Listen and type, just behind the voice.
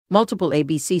Multiple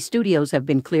ABC studios have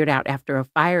been cleared out after a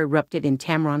fire erupted in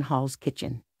Tamron Hall's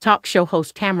kitchen. Talk show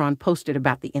host Tamron posted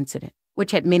about the incident,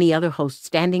 which had many other hosts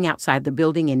standing outside the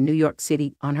building in New York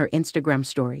City, on her Instagram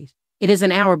stories. "It is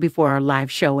an hour before our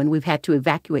live show and we've had to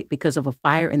evacuate because of a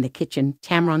fire in the kitchen,"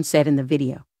 Tamron said in the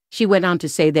video. She went on to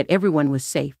say that everyone was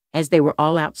safe, as they were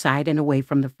all outside and away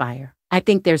from the fire. "I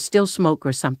think there's still smoke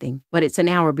or something, but it's an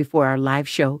hour before our live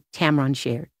show," Tamron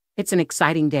shared. "It's an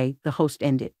exciting day," the host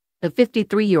ended. The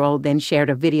 53-year-old then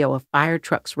shared a video of fire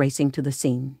trucks racing to the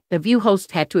scene. The View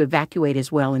host had to evacuate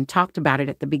as well and talked about it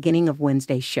at the beginning of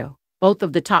Wednesday's show. Both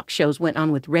of the talk shows went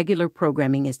on with regular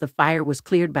programming as the fire was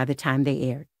cleared by the time they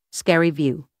aired. Scary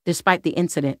View. Despite the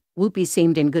incident, Whoopi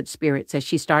seemed in good spirits as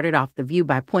she started off The View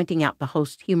by pointing out the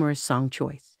host's humorous song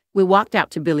choice. "We walked out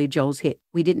to Billy Joel's hit,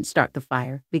 We Didn't Start the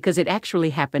Fire, because it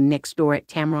actually happened next door at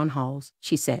Tamron Hall's,"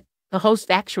 she said. The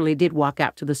host actually did walk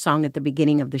out to the song at the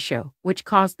beginning of the show, which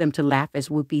caused them to laugh as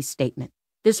Whoopi's statement.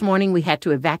 "This morning we had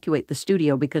to evacuate the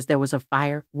studio because there was a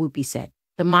fire," Whoopi said.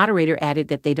 The moderator added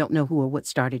that they don't know who or what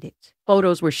started it.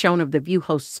 Photos were shown of the View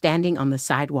host standing on the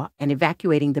sidewalk and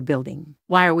evacuating the building.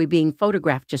 "Why are we being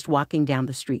photographed just walking down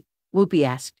the street?" Whoopi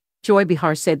asked. Joy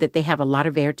Behar said that they have a lot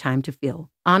of airtime to fill.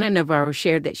 Ana Navarro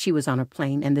shared that she was on a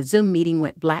plane and the Zoom meeting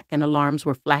went black and alarms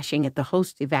were flashing at the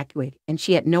host evacuated, and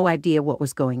she had no idea what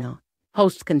was going on.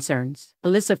 Host concerns.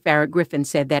 Alyssa Farah Griffin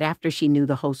said that after she knew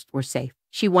the hosts were safe,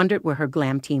 she wondered where her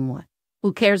glam team was.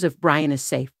 "Who cares if Brian is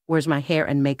safe? Where's my hair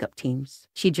and makeup teams?"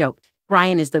 she joked.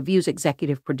 Brian is the View's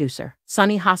executive producer.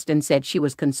 Sunny Hostin said she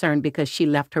was concerned because she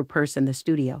left her purse in the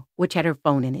studio, which had her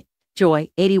phone in it. Joy,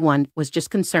 81, was just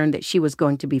concerned that she was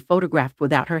going to be photographed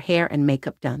without her hair and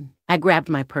makeup done. "I grabbed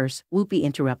my purse," Whoopi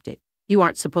interrupted. "You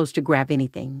aren't supposed to grab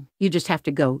anything. You just have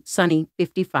to go," Sunny,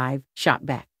 55, shot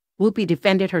back. Whoopi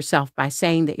defended herself by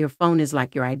saying that your phone is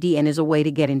like your ID and is a way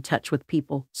to get in touch with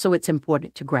people, so it's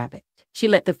important to grab it. She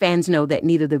let the fans know that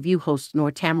neither the View host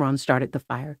nor Tamron started the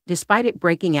fire, despite it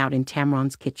breaking out in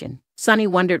Tamron's kitchen. Sunny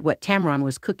wondered what Tamron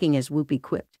was cooking as Whoopi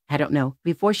quipped, "I don't know,"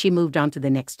 before she moved on to the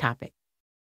next topic.